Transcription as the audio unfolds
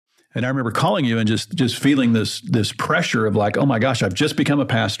And I remember calling you and just feeling this pressure of like, oh my gosh, I've just become a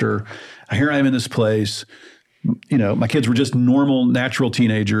pastor. Here I am in this place. You know, my kids were just normal, natural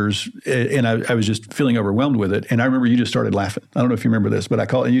teenagers, and I was just feeling overwhelmed with it. And I remember you just started laughing. I don't know if you remember this, but I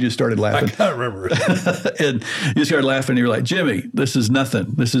called and you just started laughing. I can't remember it. And you started laughing and you were like, Jimmy, this is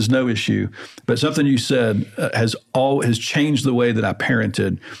nothing. This is no issue. But something you said has changed the way that I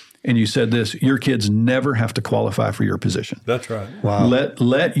parented. And you said this, your kids never have to qualify for your position. That's right. Wow.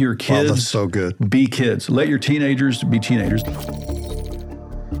 Let your kids that's so good. Be kids. Let your teenagers be teenagers.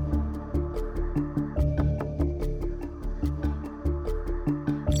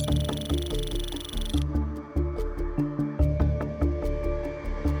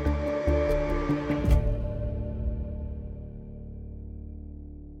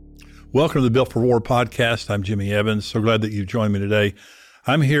 Welcome to the Built for War podcast. I'm Jimmy Evans. So glad that you've joined me today.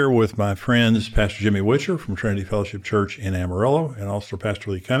 I'm here with my friends, Pastor Jimmy Witcher from Trinity Fellowship Church in Amarillo, and also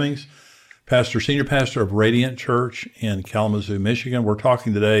Pastor Lee Cummings, senior pastor of Radiant Church in Kalamazoo, Michigan. We're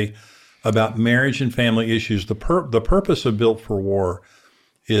talking today about marriage and family issues. The purpose of Built for War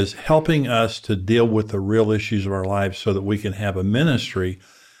is helping us to deal with the real issues of our lives so that we can have a ministry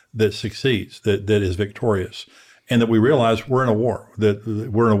that succeeds, that is victorious. And that we realize we're in a war, that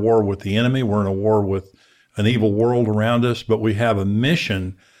we're in a war with the enemy, we're in a war with an evil world around us, but we have a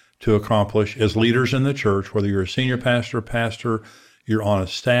mission to accomplish as leaders in the church, whether you're a senior pastor, you're on a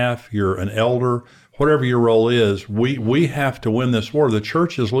staff, you're an elder, whatever your role is, we have to win this war. The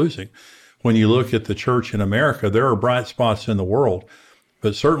church is losing. When you look at the church in America, there are bright spots in the world,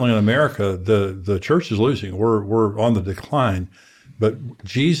 but certainly in America, the church is losing. We're on the decline. But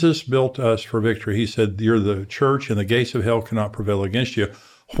Jesus built us for victory. He said, you're the church and the gates of hell cannot prevail against you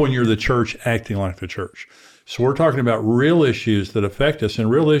when you're the church acting like the church. So we're talking about real issues that affect us and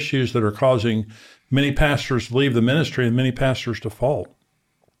real issues that are causing many pastors to leave the ministry and many pastors to fall,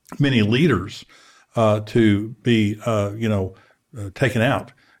 many leaders to be, taken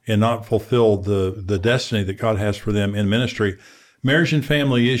out and not fulfill the destiny that God has for them in ministry. Marriage and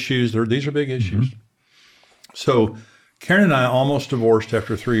family issues, these are big issues. Mm-hmm. So Karen and I almost divorced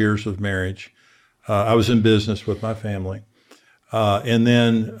after 3 years of marriage. I was in business with my family. And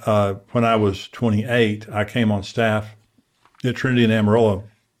then when I was 28, I came on staff at Trinity in Amarillo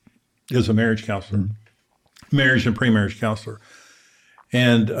as a marriage counselor, marriage and pre-marriage counselor,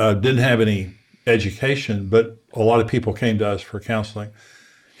 and didn't have any education, but a lot of people came to us for counseling.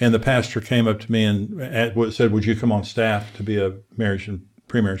 And the pastor came up to me and said, would you come on staff to be a marriage and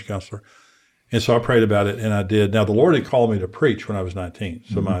pre-marriage counselor? And so I prayed about it, and I did. Now, the Lord had called me to preach when I was 19,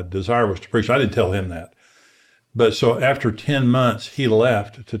 so my desire was to preach. I didn't tell him that. But so after 10 months, he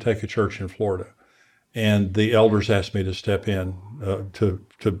left to take a church in Florida. And the elders asked me to step in to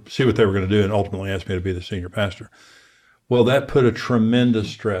see what they were going to do, and ultimately asked me to be the senior pastor. Well, that put a tremendous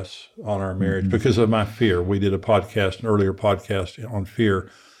stress on our marriage because of my fear. We did an earlier podcast on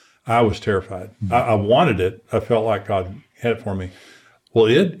fear. I was terrified. I wanted it. I felt like God had it for me. Well,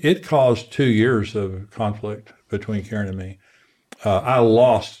 it caused 2 years of conflict between Karen and me. I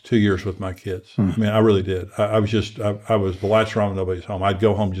lost 2 years with my kids. I mean, I really did. I was the lights were on, nobody's home. I'd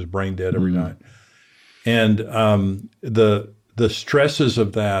go home just brain dead every night. And the stresses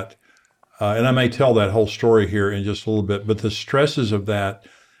of that, and I may tell that whole story here in just a little bit, but the stresses of that,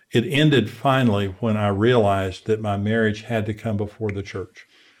 it ended finally when I realized that my marriage had to come before the church.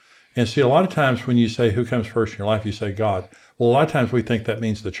 And see, a lot of times when you say who comes first in your life, you say God. Well, a lot of times we think that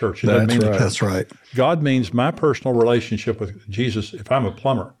means the church. It doesn't mean the church. That's right. God means my personal relationship with Jesus. If I'm a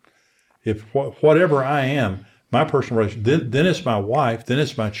plumber, if whatever I am, my personal relationship, then it's my wife, then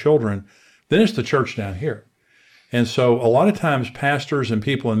it's my children, then it's the church down here. And so a lot of times pastors and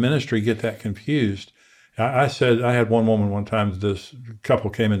people in ministry get that confused. I said, I had one woman one time, this couple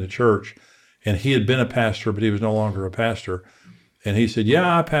came into church, and he had been a pastor, but he was no longer a pastor. And he said,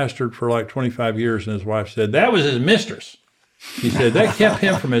 yeah, I pastored for like 25 years. And his wife said, that was his mistress. He said, that kept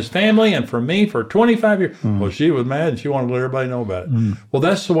him from his family and from me for 25 years. Well, she was mad and she wanted to let everybody know about it. Well,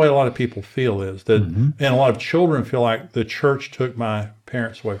 that's the way a lot of people feel is that, and a lot of children feel like the church took my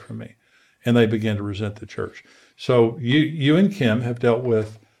parents away from me, and they begin to resent the church. So you and Kim have dealt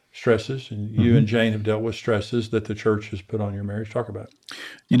with stresses, and you and Jane have dealt with stresses that the church has put on your marriage. Talk about it.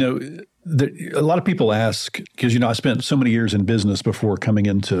 You know, a lot of people ask, because, I spent so many years in business before coming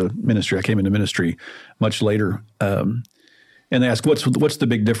into ministry. I came into ministry much later. And they ask, what's the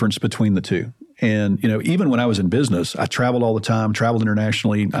big difference between the two? And, even when I was in business, I traveled all the time, traveled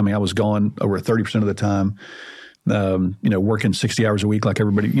internationally. I mean, I was gone over 30% of the time, working 60 hours a week like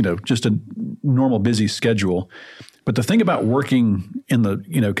everybody, just a normal busy schedule. But the thing about working in the,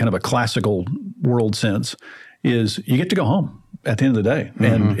 kind of a classical world sense is you get to go home. at the end of the day,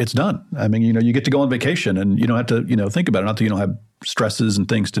 and it's done. I mean, you get to go on vacation, and you don't have to, think about it. Not that you don't have stresses and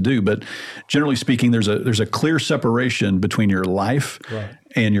things to do, but generally speaking, there's a clear separation between your life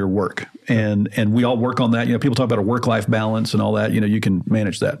and your work, and we all work on that. People talk about a work-life balance and all that. You can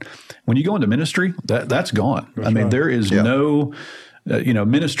manage that. When you go into ministry, that's gone. There is no.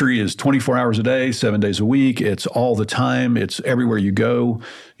 Ministry is 24 hours a day, 7 days a week. It's all the time. It's everywhere you go.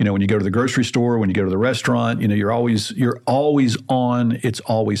 When you go to the grocery store, when you go to the restaurant, you're always on. It's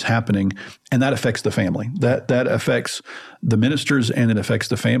always happening, and that affects the family. That affects the ministers, and it affects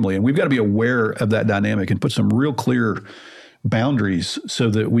the family. And we've got to be aware of that dynamic and put some real clear boundaries so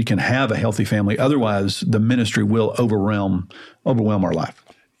that we can have a healthy family. Otherwise, the ministry will overwhelm our life.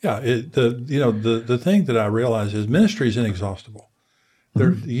 Yeah, the thing that I realize is ministry is inexhaustible.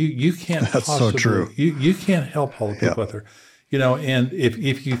 You can't That's possibly, so true. You can't help all the people out there. And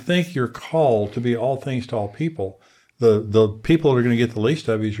if you think you're called to be all things to all people, the people that are going to get the least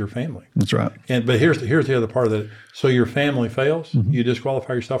of you is your family. That's right. But here's the other part of that. So your family fails, you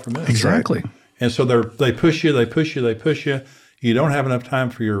disqualify yourself from ministry. Exactly. And so they push you. You don't have enough time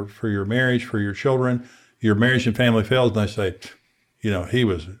for your marriage, for your children. Your marriage and family fails, and they say, he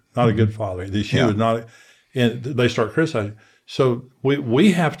was not a good father. She was not, and they start criticizing. So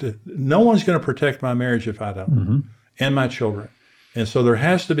we have to. No one's going to protect my marriage if I don't, and my children. And so there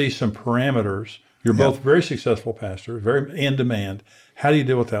has to be some parameters. You're both very successful pastors, very in demand. How do you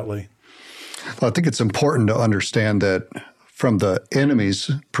deal with that, Lee? Well, I think it's important to understand that from the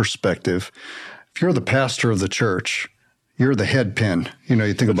enemy's perspective, if you're the pastor of the church, you're the head pin.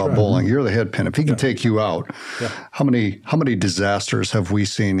 You think about bowling. You're the head pin. If he can take you out, how many disasters have we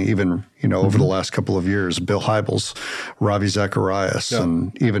seen? Even over the last couple of years, Bill Hybels, Ravi Zacharias,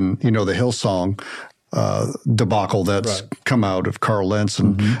 and even the Hillsong debacle that's come out of Carl Lentz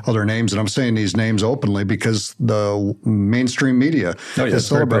and other names. And I'm saying these names openly because the mainstream media is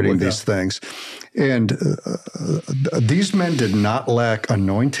celebrating these things. And these men did not lack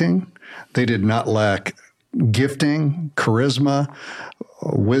anointing. They did not lack gifting, charisma,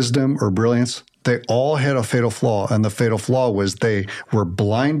 wisdom, or brilliance. They all had a fatal flaw, and the fatal flaw was they were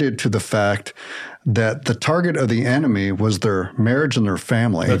blinded to the fact that the target of the enemy was their marriage and their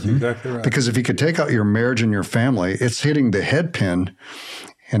family. That's exactly right. Because if you could take out your marriage and your family, it's hitting the head pin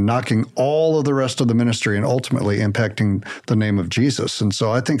and knocking all of the rest of the ministry and ultimately impacting the name of Jesus. And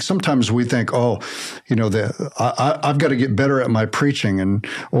so I think sometimes we think, I've got to get better at my preaching,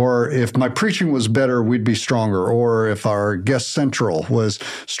 or if my preaching was better, we'd be stronger, or if our guest central was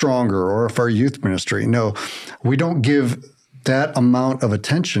stronger, or if our youth ministry. No, we don't give that amount of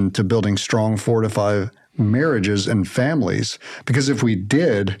attention to building strong, fortified marriages and families, because if we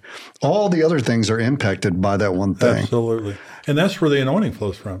did, all the other things are impacted by that one thing. Absolutely. And that's where the anointing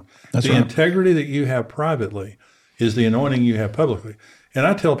flows from. The integrity that you have privately is the anointing you have publicly. And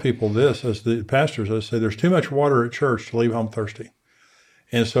I tell people this, as the pastors, I say, there's too much water at church to leave home thirsty.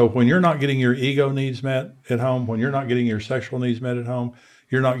 And so when you're not getting your ego needs met at home, when you're not getting your sexual needs met at home,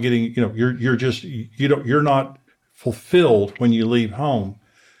 you're not getting, you're not fulfilled when you leave home.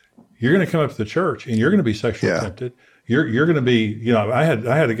 You're going to come up to the church and you're going to be sexually tempted. You're going to be, I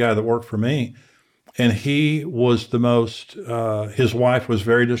had a guy that worked for me, and he was the most, his wife was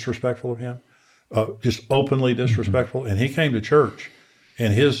very disrespectful of him, just openly disrespectful. And he came to church,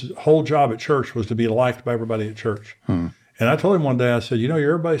 and his whole job at church was to be liked by everybody at church. And I told him one day, I said, you're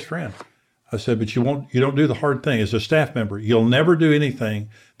everybody's friend. I said, but you don't do the hard thing. As a staff member, you'll never do anything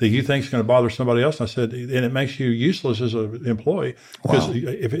that you think is going to bother somebody else. And I said, and it makes you useless as an employee, because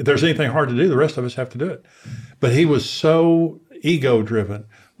if there's anything hard to do, the rest of us have to do it. But he was so ego driven.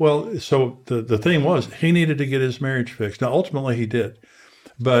 Well, so the thing was, he needed to get his marriage fixed. Now, ultimately he did,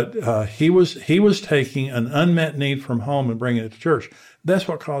 but he was taking an unmet need from home and bringing it to church. That's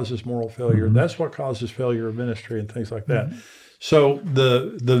what causes moral failure. That's what causes failure of ministry and things like that. So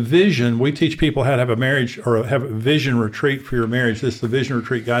the vision, we teach people how to have a marriage, or have a vision retreat for your marriage. This is the Vision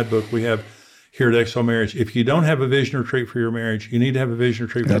Retreat Guidebook we have here at XO Marriage. If you don't have a vision retreat for your marriage, you need to have a vision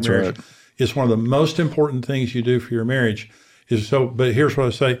retreat for your marriage. Right. It's one of the most important things you do for your marriage. But here's what I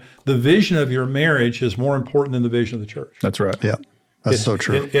say. The vision of your marriage is more important than the vision of the church. That's right. Yeah. That's so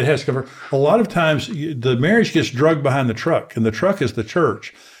true. It has to cover. A lot of times the marriage gets drugged behind the truck, and the truck is the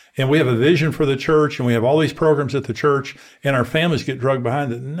church. And we have a vision for the church, and we have all these programs at the church, and our families get drugged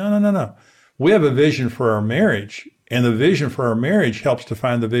behind it. No. We have a vision for our marriage, and the vision for our marriage helps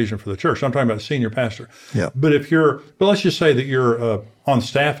define the vision for the church. I'm talking about senior pastor. Yeah. But let's just say that you're on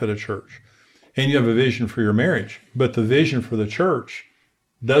staff at a church, and you have a vision for your marriage, but the vision for the church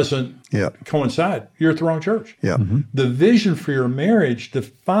doesn't coincide. You're at the wrong church. Yeah. The vision for your marriage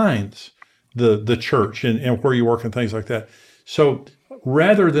defines the church and where you work and things like that. So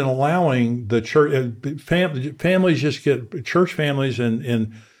rather than allowing the church, families just get, church families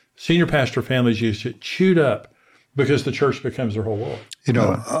and senior pastor families just get chewed up because the church becomes their whole world. You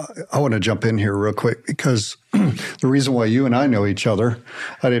know, I want to jump in here real quick because the reason why you and I know each other,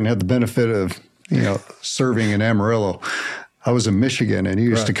 I didn't have the benefit of, serving in Amarillo. I was in Michigan, and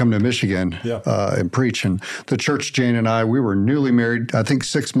you used to come to Michigan and preach. And the church, Jane and I, we were newly married, I think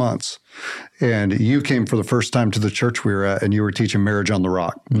 6 months. And you came for the first time to the church we were at, and you were teaching Marriage on the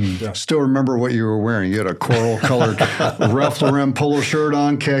Rock. Still remember what you were wearing. You had a coral-colored Ralph Lauren polo shirt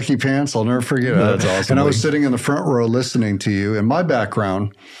on, khaki pants. I'll never forget it. That's awesome. And I was sitting in the front row listening to you. And my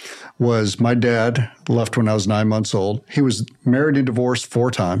background was my dad left when I was 9 months old. He was married and divorced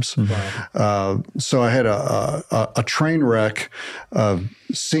 4 times. Wow. So I had a train wreck of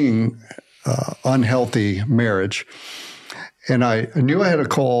seeing unhealthy marriage. And I knew I had a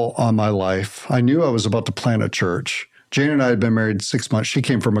call on my life. I knew I was about to plant a church. Jane and I had been married 6 months. She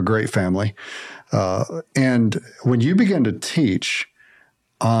came from a great family. And when you began to teach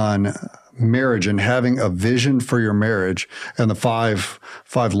on marriage and having a vision for your marriage and the five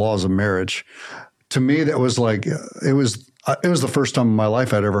laws of marriage, to me, that was like, it was the first time in my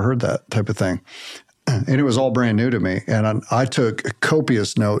life I'd ever heard that type of thing. And it was all brand new to me. And I took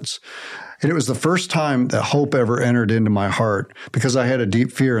copious notes. And it was the first time that hope ever entered into my heart because I had a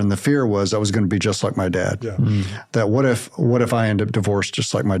deep fear. And the fear was I was going to be just like my dad. Yeah. That what if I end up divorced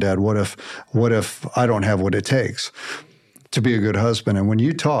just like my dad? What if I don't have what it takes to be a good husband? And when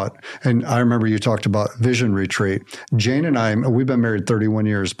you taught, and I remember you talked about Vision Retreat, Jane and I, we've been married 31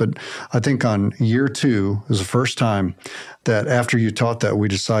 years, but I think on year 2 was the first time that after you taught that, we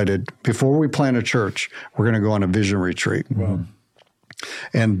decided before we plant a church, we're going to go on a Vision Retreat. Wow.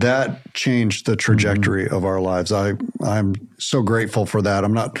 And that changed the trajectory of our lives. I'm so grateful for that.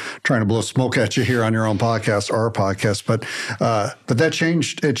 I'm not trying to blow smoke at you here on your own podcast, our podcast, but that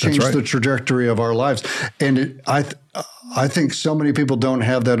changed. It changed the trajectory of our lives. And I think so many people don't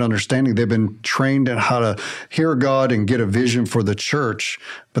have that understanding. They've been trained in how to hear God and get a vision for the church,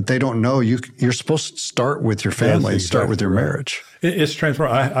 but they don't know you're supposed to start with your family, start with your marriage. It's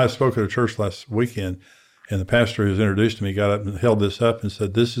transformed. I spoke at a church last weekend. And the pastor who was introduced to me got up and held this up and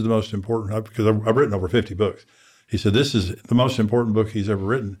said, this is the most important, because I've written over 50 books. He said, this is the most important book he's ever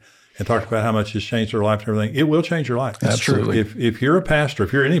written, and talked about how much it's changed their life and everything. It will change your life. Absolutely. If you're a pastor,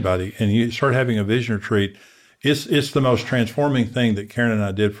 if you're anybody, and you start having a vision retreat, it's the most transforming thing that Karen and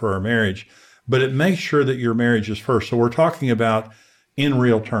I did for our marriage. But it makes sure that your marriage is first. So we're talking about in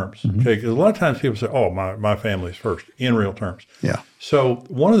real terms. Okay, because a lot of times people say, oh, my family's first, in real terms. Yeah. So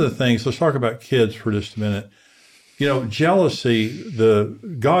one of the things, let's talk about kids for just a minute. Jealousy,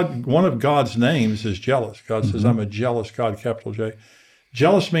 one of God's names is jealous. God says, I'm a jealous God, capital J.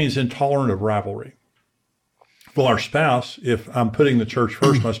 Jealous means intolerant of rivalry. Well, our spouse, if I'm putting the church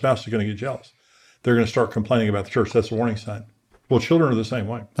first, my spouse is going to get jealous. They're going to start complaining about the church. That's a warning sign. Well, children are the same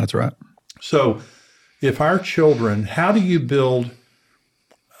way. That's right. So if our children, how do you build,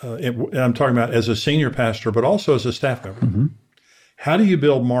 and I'm talking about as a senior pastor, but also as a staff member, how do you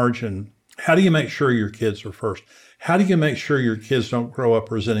build margin? How do you make sure your kids are first? How do you make sure your kids don't grow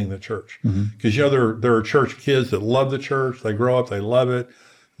up resenting the church? Because, there are church kids that love the church. They grow up, they love it.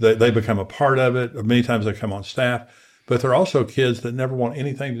 They become a part of it. Many times they come on staff. But there are also kids that never want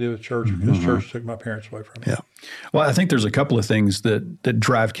anything to do with church because church took my parents away from me. Yeah. Well, I think there's a couple of things that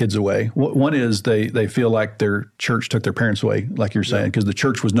drive kids away. One is they feel like their church took their parents away, like you're saying, because the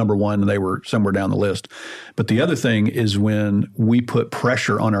church was number one and they were somewhere down the list. But the other thing is when we put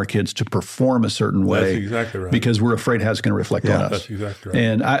pressure on our kids to perform a certain way. That's exactly right. Because we're afraid how it's going to reflect on us. That's exactly right.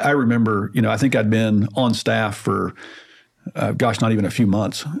 And I remember, I think I'd been on staff for not even a few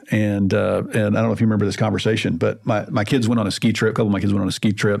months. And I don't know if you remember this conversation, but my kids went on a ski trip. A couple of my kids went on a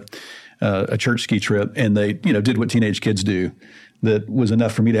ski trip, a church ski trip, and they, did what teenage kids do. That was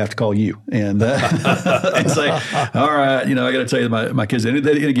enough for me to have to call you and say, all right, I got to tell you, my kids, and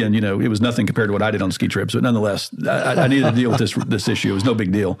again, it was nothing compared to what I did on ski trips, but nonetheless, I needed to deal with this issue. It was no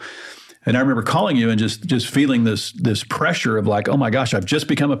big deal. And I remember calling you and just feeling this pressure of like, oh my gosh, I've just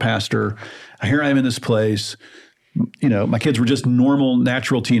become a pastor. Here I am in this place. My kids were just normal,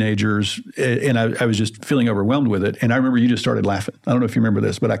 natural teenagers, and I was just feeling overwhelmed with it. And I remember you just started laughing. I don't know if you remember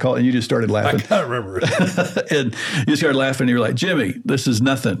this, but I called and you just started laughing. I can't remember it. And you started laughing and you were like, Jimmy, this is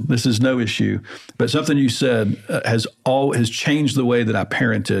nothing. This is no issue. But something you said has changed the way that I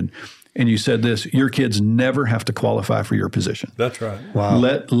parented. and you said this: your kids never have to qualify for your position. That's right. Wow.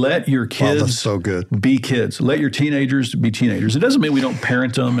 Let your kids that's so good. be kids. Let your teenagers be teenagers. It doesn't mean we don't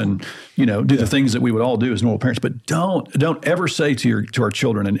parent them and do the things that we would all do as normal parents. But don't ever say to our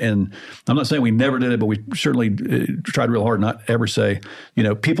children, and I'm not saying we never did it, but we certainly tried real hard not ever say,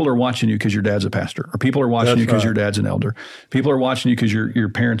 people are watching you because your dad's a pastor, or people are watching you because your dad's an elder. People are watching you because your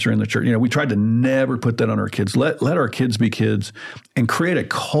parents are in the church. We tried to never put that on our kids. Let our kids be kids and create a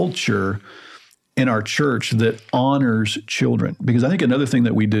culture in our church that honors children. Because I think another thing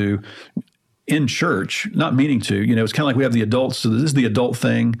that we do in church, not meaning to, it's kind of like we have the adults, so this is the adult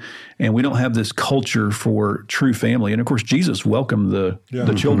thing, and we don't have this culture for true family. And of course, Jesus welcomed the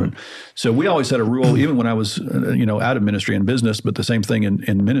children. So we always had a rule, even when I was, out of ministry and business, but the same thing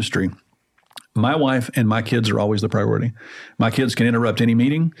in ministry. My wife and my kids are always the priority. My kids can interrupt any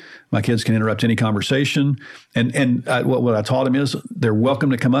meeting. My kids can interrupt any conversation. And what I taught them is they're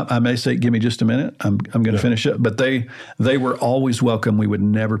welcome to come up. I may say, give me just a minute. I'm going to finish it. But they were always welcome. We would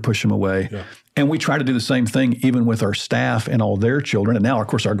never push them away. Yeah. And we try to do the same thing even with our staff and all their children. And now, of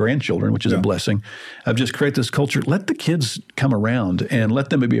course, our grandchildren, which is a blessing, of just create this culture. Let the kids come around and let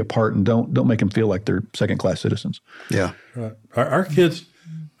them be a part, and don't make them feel like they're second-class citizens. Yeah. Right. Our kids...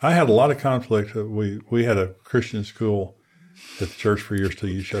 I had a lot of conflict. We had a Christian school at the church for years till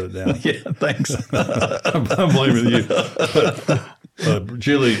you shut it down. Yeah, thanks. I'm blaming you. But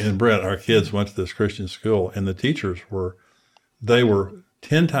Julie and Brent, our kids, went to this Christian school, and the teachers were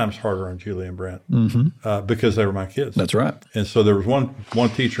 10 times harder on Julie and Brent because they were my kids. That's right. And so there was one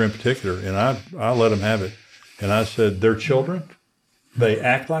teacher in particular, and I let them have it. And I said, they're children. They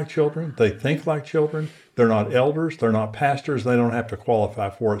act like children. They think like children. They're not elders. They're not pastors. They don't have to qualify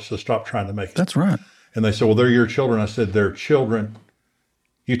for it, so stop trying to make it. That's right. And they said, well, they're your children. I said, they're children.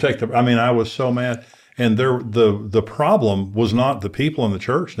 You take them. I mean, I was so mad. And the problem was not the people in the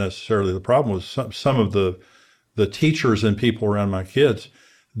church necessarily. The problem was some of the teachers and people around my kids.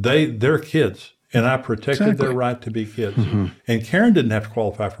 They're kids. And I protected their right to be kids. Mm-hmm. And Karen didn't have to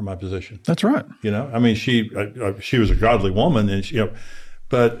qualify for my position. That's right. I mean, she was a godly woman, and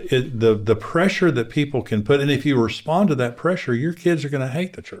but the pressure that people can put, and if you respond to that pressure, your kids are going to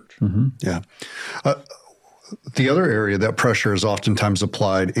hate the church. Mm-hmm. Yeah. The other area that pressure is oftentimes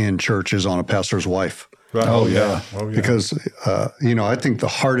applied in church is on a pastor's wife. Right. Oh, yeah. Because, I think the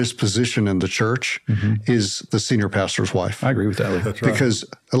hardest position in the church is the senior pastor's wife. I agree with that. That's right. Because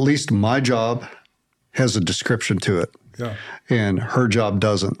at least my job has a description to it. Yeah. And her job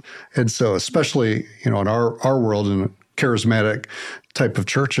doesn't. And so especially, in our world, in charismatic type of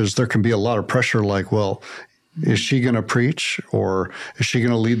churches, there can be a lot of pressure like, well, is she going to preach, or is she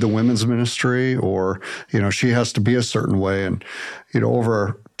going to lead the women's ministry, or, she has to be a certain way. And,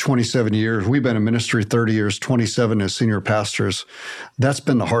 over 27 years, we've been in ministry 30 years, 27 as senior pastors. That's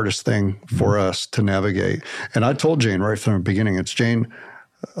been the hardest thing for us to navigate. And I told Jane right from the beginning, it's Jane,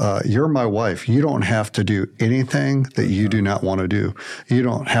 you're my wife. You don't have to do anything that you do not want to do. You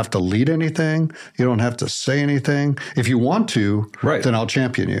don't have to lead anything. You don't have to say anything. If you want to, then I'll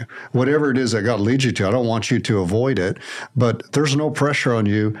champion you. Whatever it is that God leads you to, I don't want you to avoid it, but there's no pressure on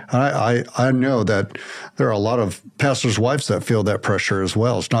you. I know that there are a lot of pastors' wives that feel that pressure as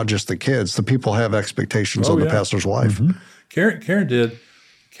well. It's not just the kids. The people have expectations on the pastor's wife. Mm-hmm.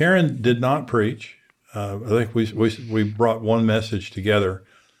 Karen did not preach. I think we brought one message together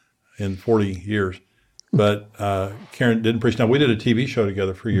in 40 years, but Karen didn't preach. Now, we did a TV show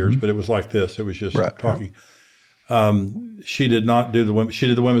together for years, but it was like this. It was just talking. She did not do the women. She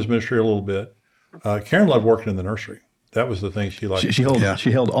did the women's ministry a little bit. Karen loved working in the nursery. That was the thing she liked.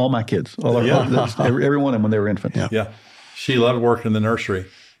 She held all my kids, every one of them when they were infants. Yeah. She loved working in the nursery,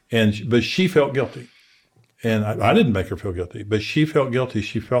 but she felt guilty. And I didn't make her feel guilty, but she felt guilty.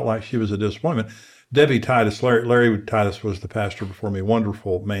 She felt like she was a disappointment. Debbie Titus, Larry Titus was the pastor before me,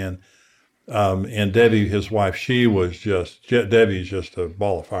 wonderful man. And Debbie, his wife, Debbie's just a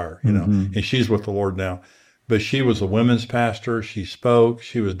ball of fire, and she's with the Lord now. But she was a women's pastor. She spoke.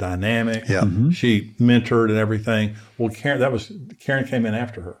 She was dynamic. Yeah. Mm-hmm. She mentored and everything. Well, Karen came in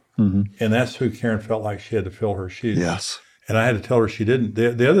after her. Mm-hmm. And that's who Karen felt like she had to fill her shoes. Yes. And I had to tell her she didn't.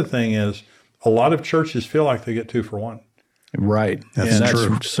 The other thing is, a lot of churches feel like they get 2 for 1. Right. That's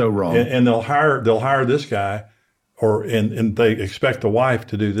true. So wrong. And they'll hire this guy, and they expect the wife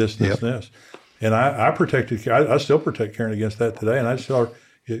to do this, and this. And I still protect Karen against that today. And I just tell her,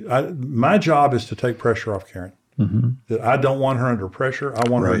 my job is to take pressure off Karen. Mm-hmm. I don't want her under pressure. I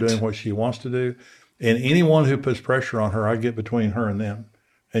want her doing what she wants to do. And anyone who puts pressure on her, I get between her and them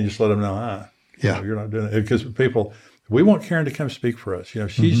and just let them know, you're not doing it. Because we want Karen to come speak for us.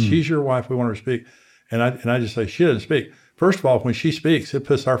 She's your wife. We want her to speak. And I just say, she doesn't speak. First of all, when she speaks, it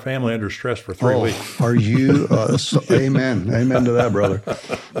puts our family under stress for 3 weeks. Are you? Amen. Amen to that, brother.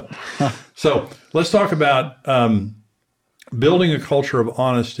 So let's talk about building a culture of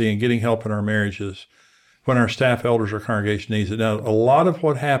honesty and getting help in our marriages when our staff, elders, or congregation needs it. Now, a lot of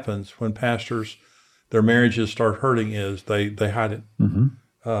what happens when pastors, their marriages start hurting is they hide it.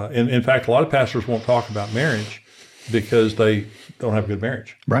 In fact, a lot of pastors won't talk about marriage because they don't have a good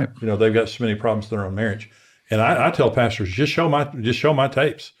marriage. Right. They've got so many problems in their own marriage. And I tell pastors, just show my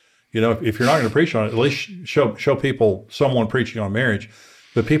tapes. If you're not going to preach on it, at least show people someone preaching on marriage.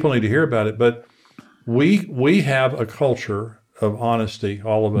 But people need to hear about it. But we have a culture of honesty,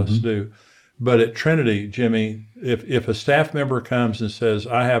 all of us do. But at Trinity, Jimmy, if a staff member comes and says,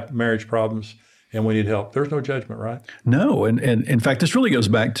 I have marriage problems and we need help, there's no judgment, right? No. And in fact, this really goes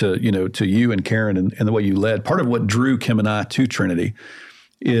back to you and Karen and the way you led. Part of what drew Kim and I to Trinity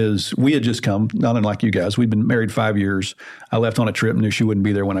is we had just come, not unlike you guys. We'd been married 5 years. I left on a trip, knew she wouldn't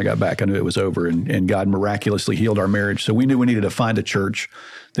be there when I got back. I knew it was over, and God miraculously healed our marriage. So we knew we needed to find a church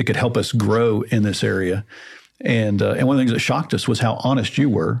that could help us grow in this area. And one of the things that shocked us was how honest you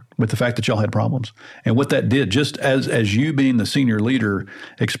were with the fact that y'all had problems. And what that did, just as you being the senior leader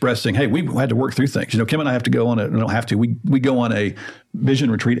expressing, hey, we had to work through things. Kim and I have to go on we don't have to. We go on a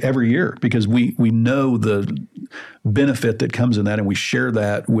vision retreat every year because we know the benefit that comes in that, and we share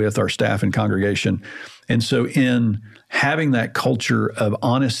that with our staff and congregation. And so in having that culture of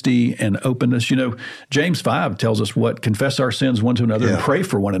honesty and openness, James 5 tells us confess our sins one to another and pray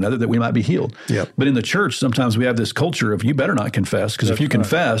for one another that we might be healed. Yep. But in the church, sometimes we have this culture of you better not confess, because if you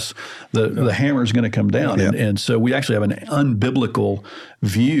confess, the hammer is going to come down. Yep. And so we actually have an unbiblical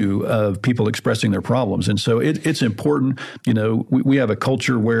view of people expressing their problems. And so it's important. We have a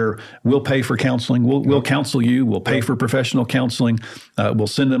culture where we'll pay for counseling. We'll counsel you. We'll pay for professional counseling. We'll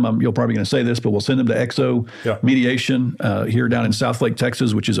send them, you're probably going to say this, but we'll send them to EXO Mediation here down in Southlake,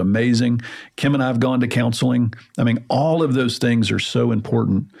 Texas, which is amazing. Kim and I have gone to counseling. I mean, all of those things are so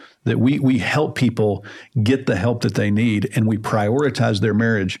important that we help people get the help that they need, and we prioritize their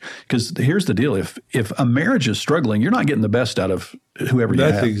marriage. Because here's the deal. If a marriage is struggling, you're not getting the best out of whoever you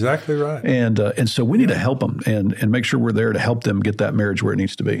have. That's exactly right. And so we need to help them and make sure we're there to help them get that marriage where it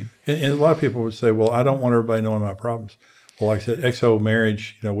needs to be. And a lot of people would say, well, I don't want everybody knowing my problems. Well, like I said, XO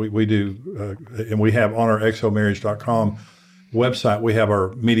Marriage, we do, and we have on our xomarriage.com website, we have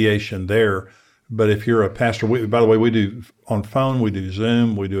our mediation there. But if you're a pastor, by the way, we do on phone, we do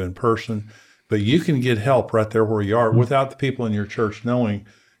Zoom, we do in person, but you can get help right there where you are without the people in your church knowing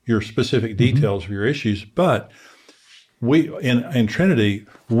your specific details of your issues. But we, in Trinity,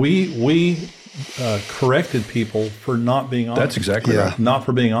 we corrected people for not being honest. That's exactly right. Not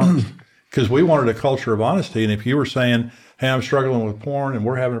for being honest. Because we wanted a culture of honesty. And if you were saying, hey, I'm struggling with porn and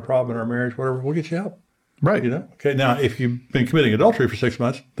we're having a problem in our marriage, whatever, we'll get you help. Right. Okay. Now, if you've been committing adultery for 6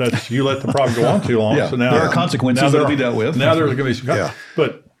 months, that's you let the problem go on too long. Yeah. So now there are consequences that will be dealt with. Now there's going to be some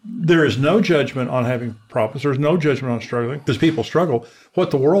But there is no judgment on having problems. There's no judgment on struggling because people struggle.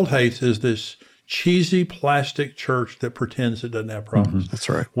 What the world hates is this cheesy plastic church that pretends it doesn't have problems. That's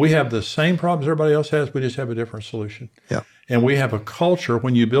right. We have the same problems everybody else has. We just have a different solution. Yeah. And we have a culture,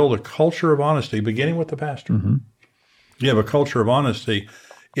 when you build a culture of honesty, beginning with the pastor, you have a culture of honesty.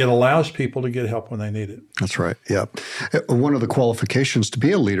 It allows people to get help when they need it. That's right. Yeah. One of the qualifications to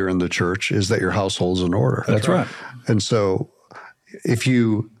be a leader in the church is that your household's in order. That's right. And so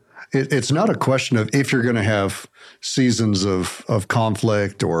it's not a question of if you're going to have seasons of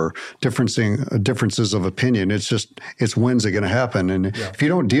conflict or differences of opinion. It's when's it going to happen? And if you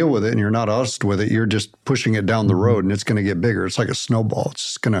don't deal with it and you're not honest with it, you're just pushing it down the road and it's going to get bigger. It's like a snowball. It's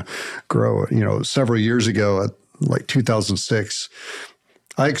just going to grow. Several years ago, like 2006,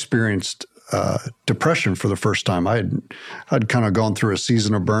 I experienced depression for the first time. I'd kind of gone through a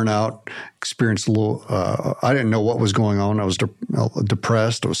season of burnout, experienced a little. I didn't know what was going on. I was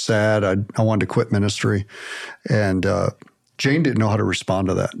depressed. I was sad. I wanted to quit ministry, and Jane didn't know how to respond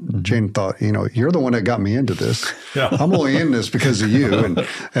to that. Jane thought, you're the one that got me into this. Yeah. I'm only in this because of you,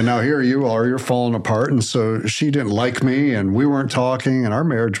 and now here you are. You're falling apart, and so she didn't like me, and we weren't talking, and our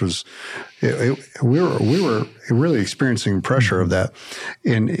marriage was. We were really experiencing pressure of that.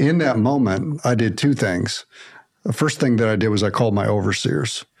 And in that moment, I did two things. The first thing that I did was I called my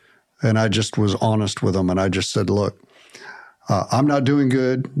overseers, and I just was honest with them. And I just said, look, I'm not doing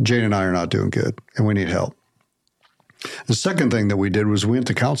good. Jane and I are not doing good, and we need help. The second thing that we did was we went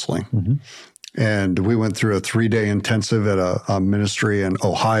to counseling. And we went through a 3-day intensive at a ministry in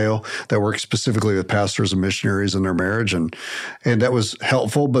Ohio that works specifically with pastors and missionaries in their marriage. And that was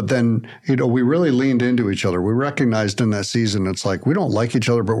helpful. But then, we really leaned into each other. We recognized in that season, it's like, we don't like each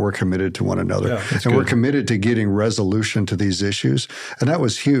other, but we're committed to one another. And we're committed to getting resolution to these issues. And that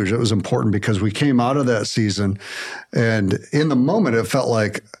was huge. It was important because we came out of that season, and in the moment, it felt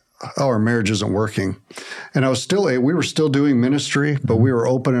like, our marriage isn't working. And we were still doing ministry, but we were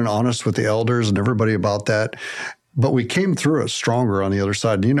open and honest with the elders and everybody about that. But we came through it stronger on the other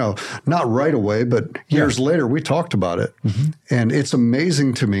side. Not right away, but years later, we talked about it. And it's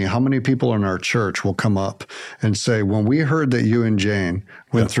amazing to me how many people in our church will come up and say, when we heard that you and Jane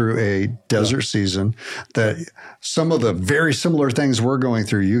went through a desert season, that some of the very similar things we're going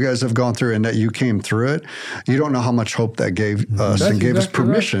through, you guys have gone through, and that you came through it, you don't know how much hope that gave us and gave us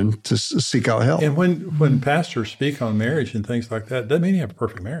permission to seek out help. And when pastors speak on marriage and things like that, doesn't mean you have a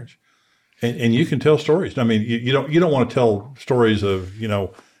perfect marriage. And you can tell stories. I mean, you don't want to tell stories of,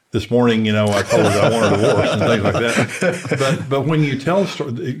 this morning, I told her I want a divorce and things like that. But when you tell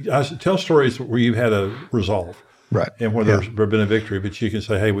stories where you've had a resolve, right, and where there's been a victory, but you can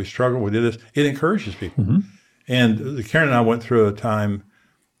say, hey, we struggled, we did this. It encourages people. And Karen and I went through a time.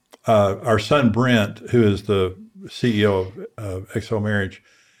 Our son Brent, who is the CEO of XO Marriage,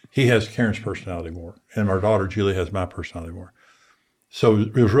 he has Karen's personality more, and our daughter Julie has my personality more. So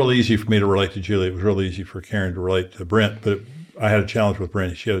it was really easy for me to relate to Julie. It was really easy for Karen to relate to Brent, but I had a challenge with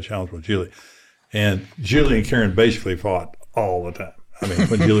Brent. She had a challenge with Julie. And Julie and Karen basically fought all the time. I mean,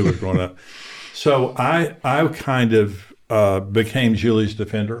 when Julie was growing up. So I kind of became Julie's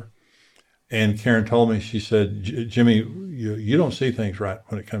defender. And Karen told me, she said, Jimmy, you don't see things right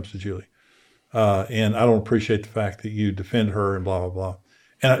when it comes to Julie. And I don't appreciate the fact that you defend her and blah, blah, blah.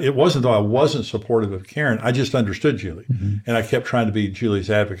 And it wasn't though I wasn't supportive of Karen. I just understood Julie. And I kept trying to be Julie's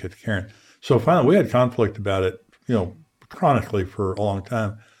advocate to Karen. So finally, we had conflict about it, chronically for a long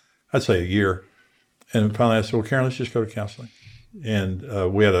time. I'd say a year. And finally I said, well, Karen, let's just go to counseling.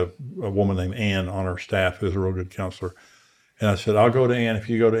 And we had a woman named Ann on our staff who's a real good counselor. And I said, I'll go to Ann. If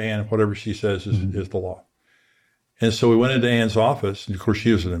you go to Ann, whatever she says is the law. And so we went into Ann's office. And of course,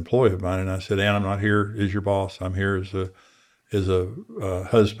 she was an employee of mine. And I said, Ann, I'm not here as your boss. I'm here as a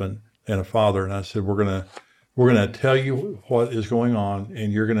husband and a father. And I said, we're gonna tell you what is going on,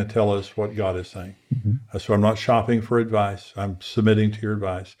 and you're going to tell us what God is saying. So I'm not shopping for advice. I'm submitting to your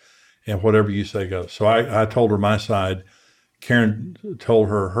advice, and whatever you say goes. So I told her my side. Karen told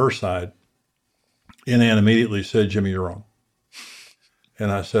her side, and Ann immediately said, Jimmy, you're wrong. And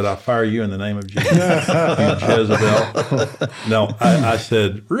I said, I fire you in the name of Jesus, you Jezebel. No, I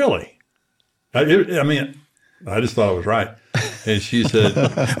said, really? I just thought I was right. And she said,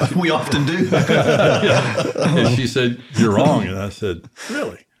 we often do. And she said, you're wrong. And I said,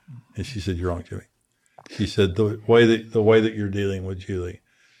 really? And she said, you're wrong, Jimmy. She said, the way that you're dealing with Julie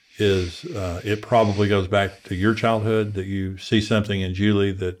is, it probably goes back to your childhood, that you see something in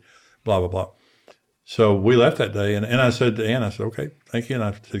Julie that blah, blah, blah. So we left that day. And I said to Ann, I said, okay, thank you. And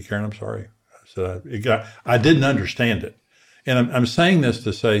I said, Karen, I'm sorry. I said, I didn't understand it. And I'm saying this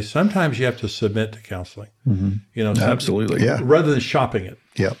to say sometimes you have to submit to counseling. Absolutely. Rather than shopping it.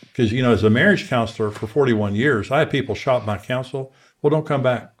 Yeah. Because, as a marriage counselor for 41 years, I had people shop my counsel. Well, don't come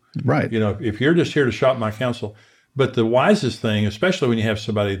back. Right. If you're just here to shop my counsel. But the wisest thing, especially when you have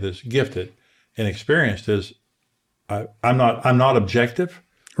somebody that's gifted and experienced, is I'm not objective.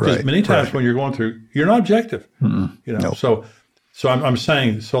 Because many times when you're going through, you're not objective. Nope. So I'm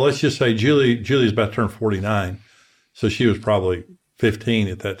saying, so let's just say Julie's about to turn 49. So she was probably 15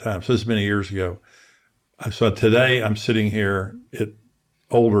 at that time. So this is many years ago. So today I'm sitting here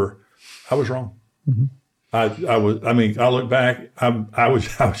older. I was wrong. I look back, I was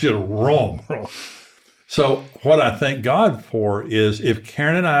just wrong. So what I thank God for is if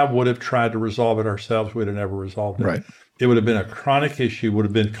Karen and I would have tried to resolve it ourselves, we'd have never resolved it. Right. It would have been a chronic issue, would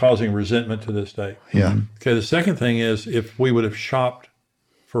have been causing resentment to this day. Yeah. Okay. The second thing is if we would have shopped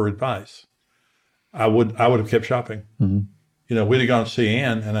for advice, I would have kept shopping. We'd have gone to see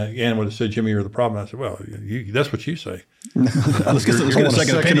Ann, and Ann would have said, Jimmy, you're the problem. I said, well, that's what you say. Let's get a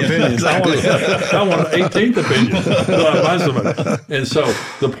second opinion. Exactly. I want an 18th opinion. And so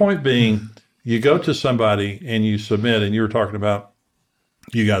the point being, you go to somebody and you submit, and you were talking about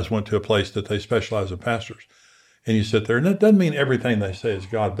you guys went to a place that they specialize in pastors, and you sit there, and that doesn't mean everything they say is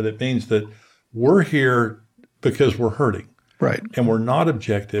God, but it means that we're here because we're hurting. Right. And we're not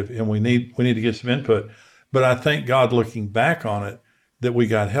objective, and we need to get some input. But I thank God, looking back on it, that we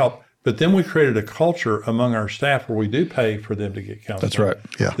got help. But then we created a culture among our staff where we do pay for them to get counseling. That's right.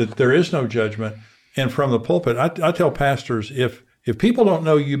 Yeah. That there is no judgment. And from the pulpit, I tell pastors, if If people don't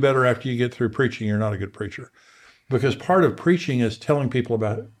know you better after you get through preaching, you're not a good preacher. Because part of preaching is telling people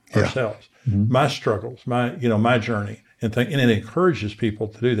about ourselves, my struggles, my journey, and it encourages people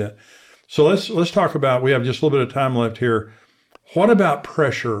to do that. So let's talk about, we have just a little bit of time left here. What about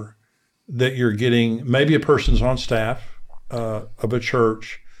pressure that you're getting? Maybe a person's on staff of a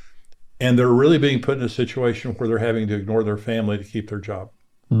church, and they're really being put in a situation where they're having to ignore their family to keep their job.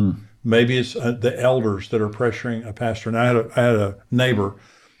 Maybe it's the elders that are pressuring a pastor. And I had a neighbor,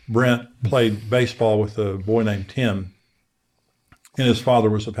 Brent, played baseball with a boy named Tim, and his father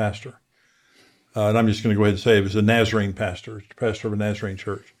was a pastor. And I'm just going to go ahead and say it was a Nazarene pastor of a Nazarene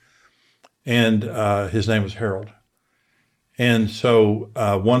church. And his name was Harold. And so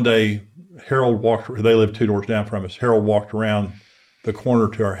one day, Harold they lived 2 doors down from us. Harold walked around the corner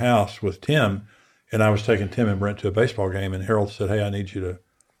to our house with Tim, and I was taking Tim and Brent to a baseball game, and Harold said, "Hey, I need you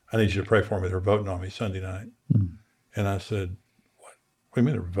to pray for me. They're voting on me Sunday night." And I said, What do you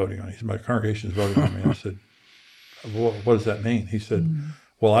mean they're voting on me? He said, "My congregation's voting on me." I said, what does that mean? He said,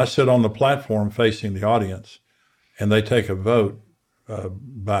 "Well, I sit on the platform facing the audience, and they take a vote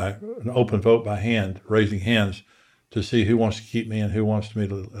by an open vote by hand, raising hands, to see who wants to keep me and who wants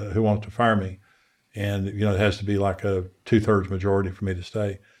to fire me. And, it has to be like a 2/3 majority for me to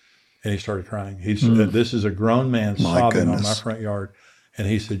stay." And he started crying. He said, "This is a grown man sobbing on my front yard." And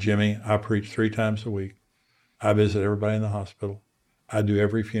he said, "Jimmy, I preach 3 times a week. I visit everybody in the hospital. I do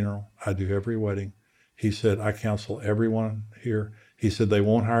every funeral. I do every wedding." He said, "I counsel everyone here." He said, "They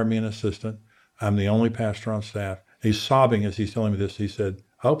won't hire me an assistant. I'm the only pastor on staff." He's sobbing as he's telling me this. He said,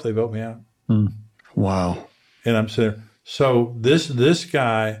 "I hope they vote me out." Wow. And I'm saying, so this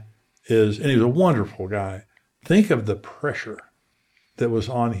guy and he's a wonderful guy. Think of the pressure that was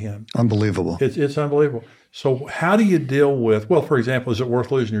on him. Unbelievable. It's unbelievable. So how do you deal with, well, for example, is it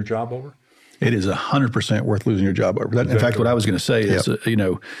worth losing your job over? It is 100% worth losing your job over. In fact, what I was going to say is,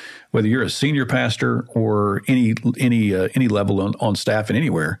 whether you're a senior pastor or any level on staff and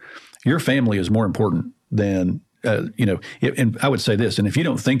anywhere, your family is more important than and I would say this, and if you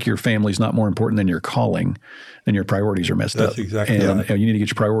don't think your family is not more important than your calling, then your priorities are messed up. That's exactly right. And you need to get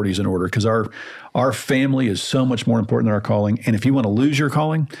your priorities in order, because our family is so much more important than our calling. And if you want to lose your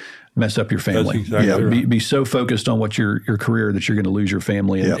calling, mess up your family. That's exactly right. Be so focused on what your career that you're going to lose your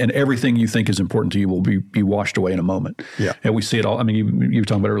family, and everything you think is important to you will be washed away in a moment. Yeah. And we see it all. I mean, you were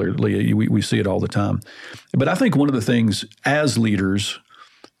talking about earlier, Leah, we see it all the time. But I think one of the things as leaders,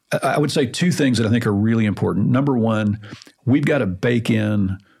 I would say 2 things that I think are really important. Number one, we've got to bake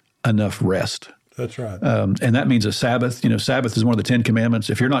in enough rest. That's right. And that means a Sabbath. Sabbath is one of the 10 commandments.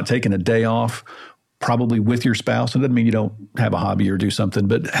 If you're not taking a day off, probably with your spouse, it doesn't mean you don't have a hobby or do something,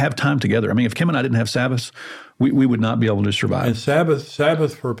 but have time together. I mean, if Kim and I didn't have Sabbaths, we would not be able to survive. And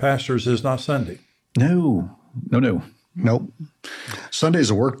Sabbath for pastors is not Sunday. No. Nope. Sunday's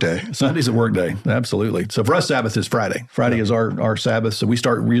a work day. Sunday's a work day. Absolutely. So for us, Sabbath is Friday. Friday is our Sabbath. So we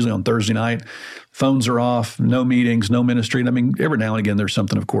start usually on Thursday night. Phones are off, no meetings, no ministry. I mean, every now and again there's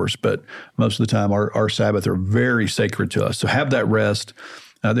something, of course, but most of the time our Sabbath are very sacred to us. So have that rest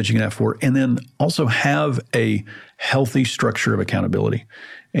that you can have for, and then also have a healthy structure of accountability.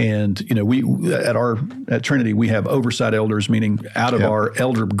 And we at Trinity we have oversight elders, meaning out of our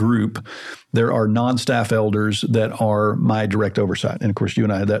elder group, there are non-staff elders that are my direct oversight. And of course, you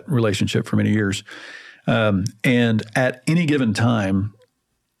and I had that relationship for many years. And at any given time,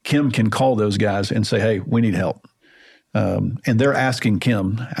 Kim can call those guys and say, "Hey, we need help." And they're asking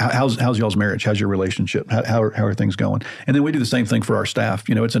Kim, how's y'all's marriage? How's your relationship? How are things going? And then we do the same thing for our staff.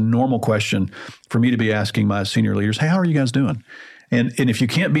 It's a normal question for me to be asking my senior leaders, "Hey, how are you guys doing?" And if you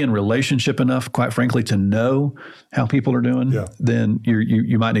can't be in relationship enough, quite frankly, to know how people are doing, then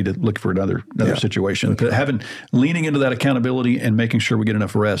you might need to look for another situation. But leaning into that accountability and making sure we get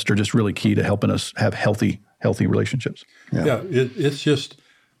enough rest are just really key to helping us have healthy relationships. It's just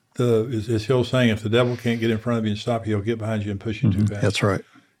as Hill's saying, if the devil can't get in front of you and stop you, he'll get behind you and push you too fast. That's right.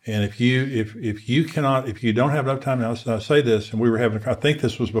 And if you don't have enough time, now I say this, and I think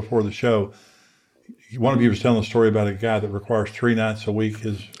this was before the show. One of you was telling a story about a guy that requires 3 nights a week.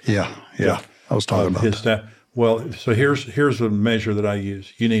 I was talking about his staff. Well, so here's a measure that I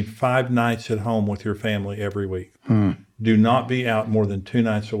use. You need 5 nights at home with your family every week. Do not be out more than 2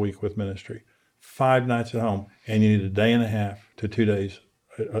 nights a week with ministry. 5 nights at home, and you need a day and a half to 2 days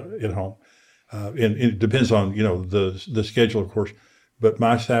at home. And it depends on the schedule, of course. But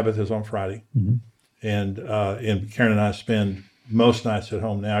my Sabbath is on Friday, and Karen and I spend most nights at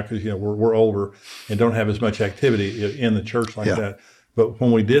home now because we're older and don't have as much activity in the church like that. But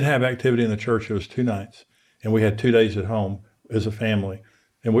when we did have activity in the church, it was 2 nights, and we had 2 days at home as a family,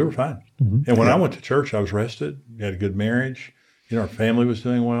 and we were fine. And when I went to church, I was rested. We had a good marriage. our family was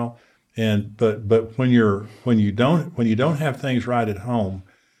doing well. But when you don't have things right at home,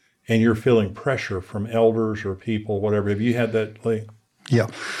 and you're feeling pressure from elders or people, whatever, have you had that, Lee? Yeah.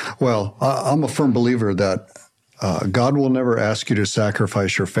 Well, I'm a firm believer that God will never ask you to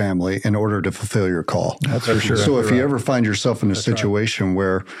sacrifice your family in order to fulfill your call. That's for sure. So if you ever find yourself in a situation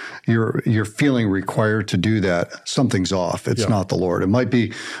where you're feeling required to do that, something's off. It's not the Lord. It might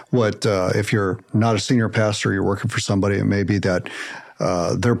be if you're not a senior pastor, you're working for somebody, it may be that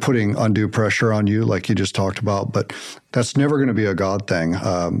they're putting undue pressure on you, like you just talked about, but that's never going to be a God thing.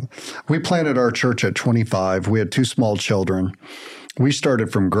 We planted our church at 25. We had 2 small children. We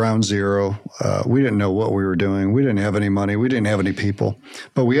started from ground zero. We didn't know what we were doing. We didn't have any money. We didn't have any people,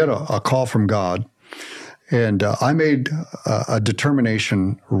 but we had a call from God. And I made a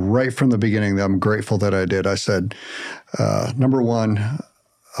determination right from the beginning that I'm grateful that I did. I said, number one,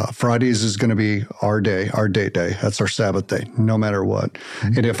 Fridays is going to be our day, our date day. That's our Sabbath day, no matter what.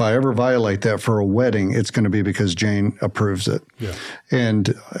 Mm-hmm. And if I ever violate that for a wedding, it's going to be because Jane approves it. Yeah.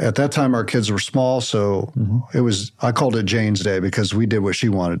 And at that time, our kids were small, so I called it Jane's day because we did what she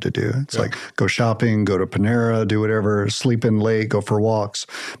wanted to do. It's like go shopping, go to Panera, do whatever, sleep in late, go for walks.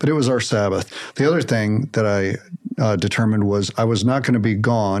 But it was our Sabbath. The other thing that I determined was I was not going to be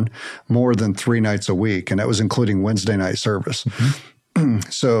gone more than 3 nights a week, and that was including Wednesday night service. Mm-hmm.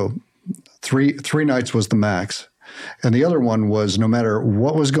 So three nights was the max. And the other one was no matter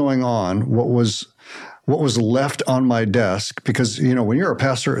what was going on, what was left on my desk, because, when you're a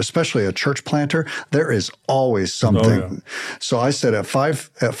pastor, especially a church planter, there is always something. Oh, yeah. So I said at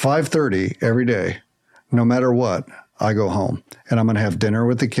 5:30 every day, no matter what, I go home and I'm going to have dinner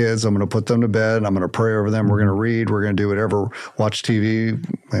with the kids. I'm going to put them to bed. I'm going to pray over them. We're going to read. We're going to do whatever, watch TV,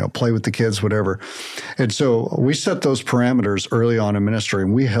 play with the kids, whatever. And so we set those parameters early on in ministry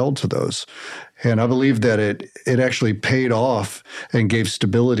and we held to those. And I believe that it actually paid off and gave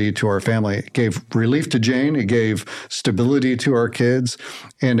stability to our family. It gave relief to Jane. It gave stability to our kids.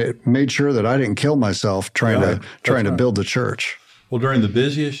 And it made sure that I didn't kill myself trying to build the church. Well, during the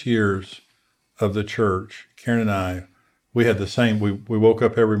busiest years of the church, Karen and I, we had the same, we woke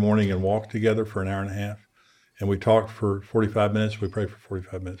up every morning and walked together for an hour and a half, and we talked for 45 minutes. We prayed for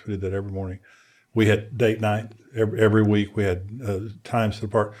 45 minutes. We did that every morning. We had date night every week. We had times set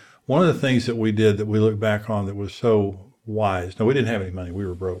apart. One of the things that we did that we look back on that was so wise, now we didn't have any money. We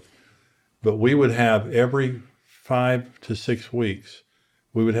were broke. But we would have every 5 to 6 weeks,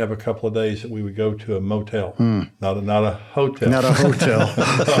 we would have a couple of days that we would go to a motel, not a hotel. Not a hotel.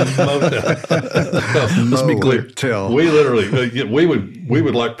 A motel. Let's be clear. Motel. We literally, we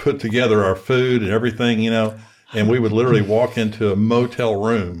would like put together our food and everything, and we would literally walk into a motel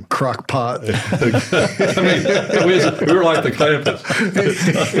room. Crock pot. We were like the Krampus.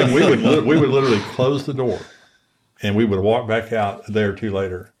 And we would literally close the door, and we would walk back out a day or two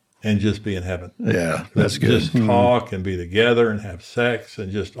later and just be in heaven. Yeah, that's good. Just talk and be together and have sex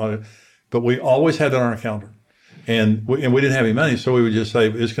and but we always had that on our calendar. And we didn't have any money, so we would just say,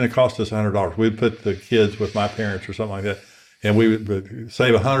 it's going to cost us $100. We'd put the kids with my parents or something like that, and we would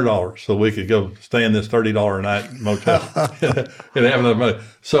save $100 so we could go stay in this $30 a night motel and have enough money.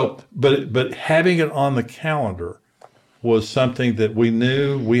 So, but having it on the calendar was something that we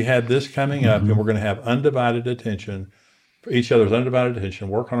knew we had this coming up, and we're going to have undivided attention for each other's undivided attention,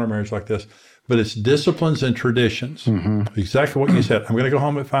 work on our marriage like this. But it's disciplines and traditions. Exactly what you said. I'm going to go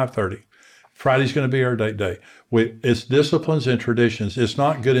home at 5:30. Friday's going to be our date day. It's disciplines and traditions. It's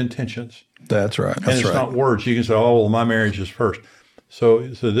not good intentions. That's right. And it's not words. You can say, oh, well, my marriage is first. So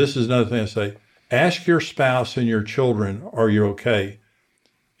this is another thing I say. Ask your spouse and your children, are you okay?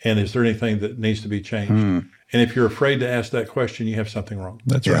 And is there anything that needs to be changed? And if you're afraid to ask that question, you have something wrong.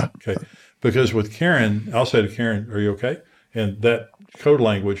 That's right. Okay. Because with Karen, I'll say to Karen, are you okay? And that code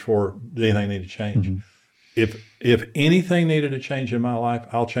language for anything need to change. If anything needed to change in my life,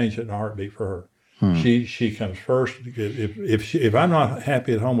 I'll change it in a heartbeat for her. She comes first. If I'm not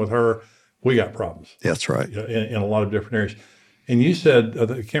happy at home with her, we got problems. That's right. In a lot of different areas. And you said, I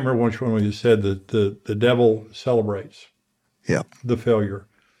can't remember which one you said, that the devil celebrates the failure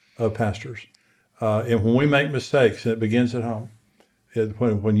of pastors. And when we make mistakes, and it begins at home,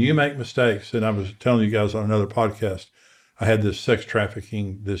 when you make mistakes, and I was telling you guys on another podcast, I had this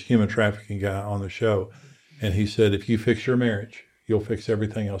human trafficking guy on the show, and he said, if you fix your marriage, you'll fix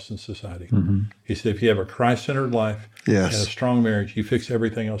everything else in society. He said, if you have a Christ-centered life and a strong marriage, you fix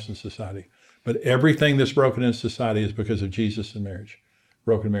everything else in society. But everything that's broken in society is because of Jesus and marriage,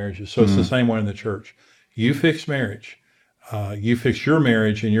 broken marriages. So it's the same way in the church. You fix marriage, you fix your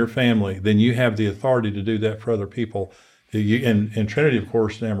marriage and your family, then you have the authority to do that for other people. And Trinity, of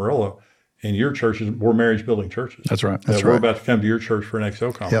course, in Amarillo, And your church we're marriage building churches. That's right. We're about to come to your church for an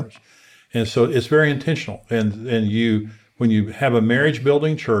XO conference. Yep. And so it's very intentional. And when you have a marriage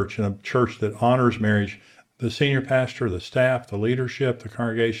building church and a church that honors marriage, the senior pastor, the staff, the leadership, the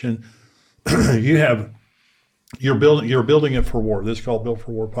congregation, you're building it for war. This is called Built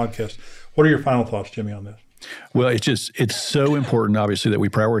for War podcast. What are your final thoughts, Jimmy, on this? Well, it's so important, obviously, that we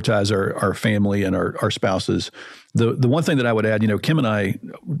prioritize our family and our spouses. The one thing that I would add, Kim and I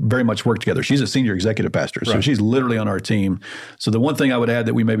very much work together. She's a senior executive pastor, so she's literally on our team. So the one thing I would add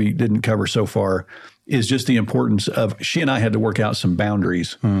that we maybe didn't cover so far is just the importance of, she and I had to work out some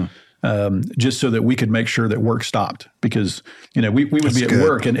boundaries. Just so that we could make sure that work stopped, because we would be at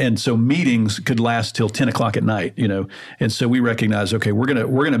work and so meetings could last till 10 o'clock at night, and so we recognized, okay, we're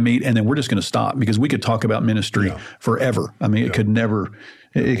gonna meet and then we're just gonna stop, because we could talk about ministry forever. I mean, it could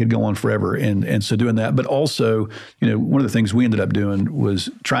go on forever, and so doing that. But also, one of the things we ended up doing was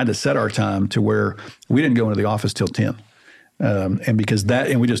trying to set our time to where we didn't go into the office till 10. And because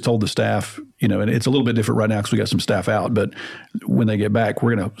and we just told the staff, and it's a little bit different right now because we got some staff out, but when they get back,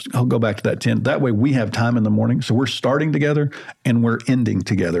 I'll go back to that 10. That way we have time in the morning. So we're starting together and we're ending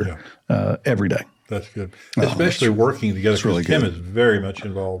together every day. That's good. Especially working together. Because really Kim is very much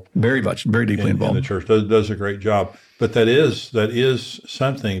involved. Very deeply involved. In the church. Does a great job. But that is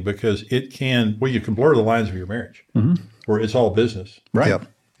something, because you can blur the lines of your marriage, where it's all business. Right.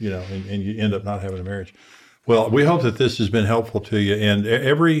 Yep. And you end up not having a marriage. Well, we hope that this has been helpful to you. And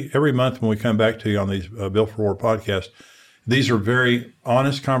every month when we come back to you on these Built for War podcasts, these are very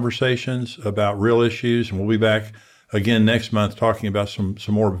honest conversations about real issues. And we'll be back again next month talking about some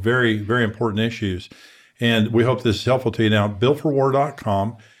more very, very important issues. And we hope this is helpful to you. Now,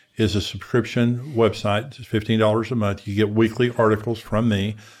 builtforwar.com is a subscription website. It's $15 a month. You get weekly articles from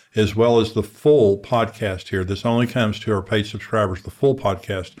me, as well as the full podcast here. This only comes to our paid subscribers. The full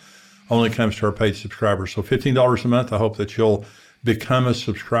podcast only comes to our paid subscribers. So $15 a month. I hope that you'll become a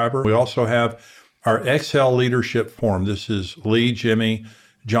subscriber. We also have our XL Leadership Forum. This is Lee, Jimmy,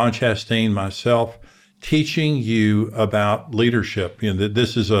 John Chastain, myself, teaching you about leadership.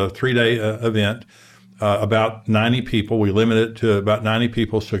 This is a 3-day event, about 90 people. We limit it to about 90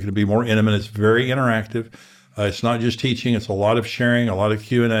 people so it can be more intimate. It's very interactive. It's not just teaching. It's a lot of sharing, a lot of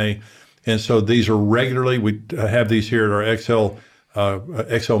Q&A. And so these are regularly, we have these here at our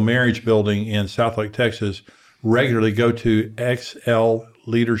XL Marriage Building in Southlake, Texas. Regularly go to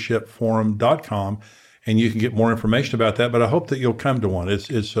xlleadershipforum.com and you can get more information about that. But I hope that you'll come to one.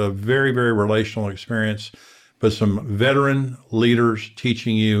 It's a very, very relational experience, but some veteran leaders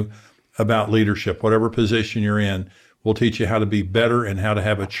teaching you about leadership. Whatever position you're in, we'll teach you how to be better and how to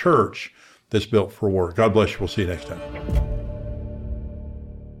have a church that's built for war. God bless you. We'll see you next time.